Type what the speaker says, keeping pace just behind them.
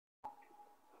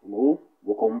Hello,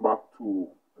 welcome back to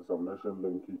Examination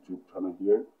Link YouTube channel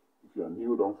here. If you are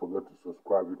new, don't forget to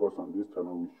subscribe because on this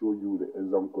channel we show you the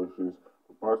exam questions,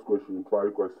 the past questions, trial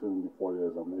questions before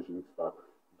the examination start,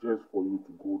 just for you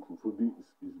to go through. So this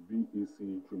is BEC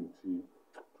 2022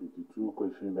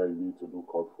 question that you need to look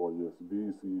out for. Yes,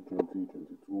 BEC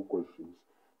 2022 questions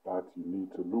that you need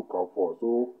to look out for.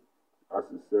 So as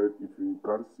I said, if you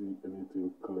can't see anything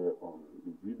clear on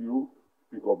the video,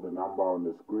 pick up the number on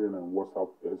the screen and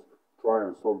WhatsApp us. Try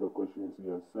and solve the questions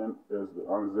here. Send us the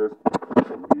answers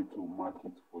for me to mark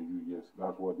it for you. Yes,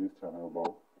 that's what this channel is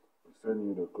about. We send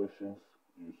you the questions,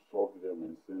 you solve them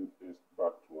and send it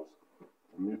back to us.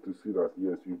 For me to see that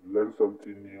yes, you've learned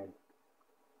something new.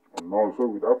 And also,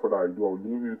 without further ado, I'll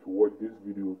leave you to watch this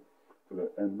video to the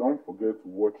end. Don't forget to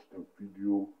watch the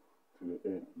video to the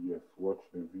end. Yes, watch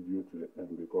the video to the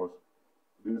end because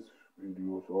these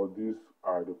videos or these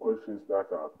are the questions that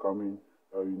are coming.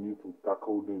 You need to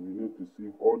tackle them. You need to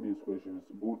see all these questions,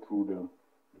 go through them.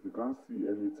 If you can't see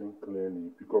anything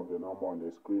clearly, pick up the number on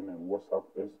the screen and WhatsApp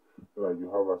us so that you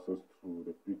have access to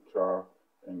the picture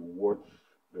and watch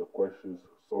the questions,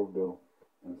 solve them,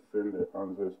 and send the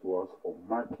answers to us for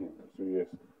marking. So yes,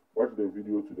 watch the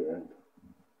video to the end.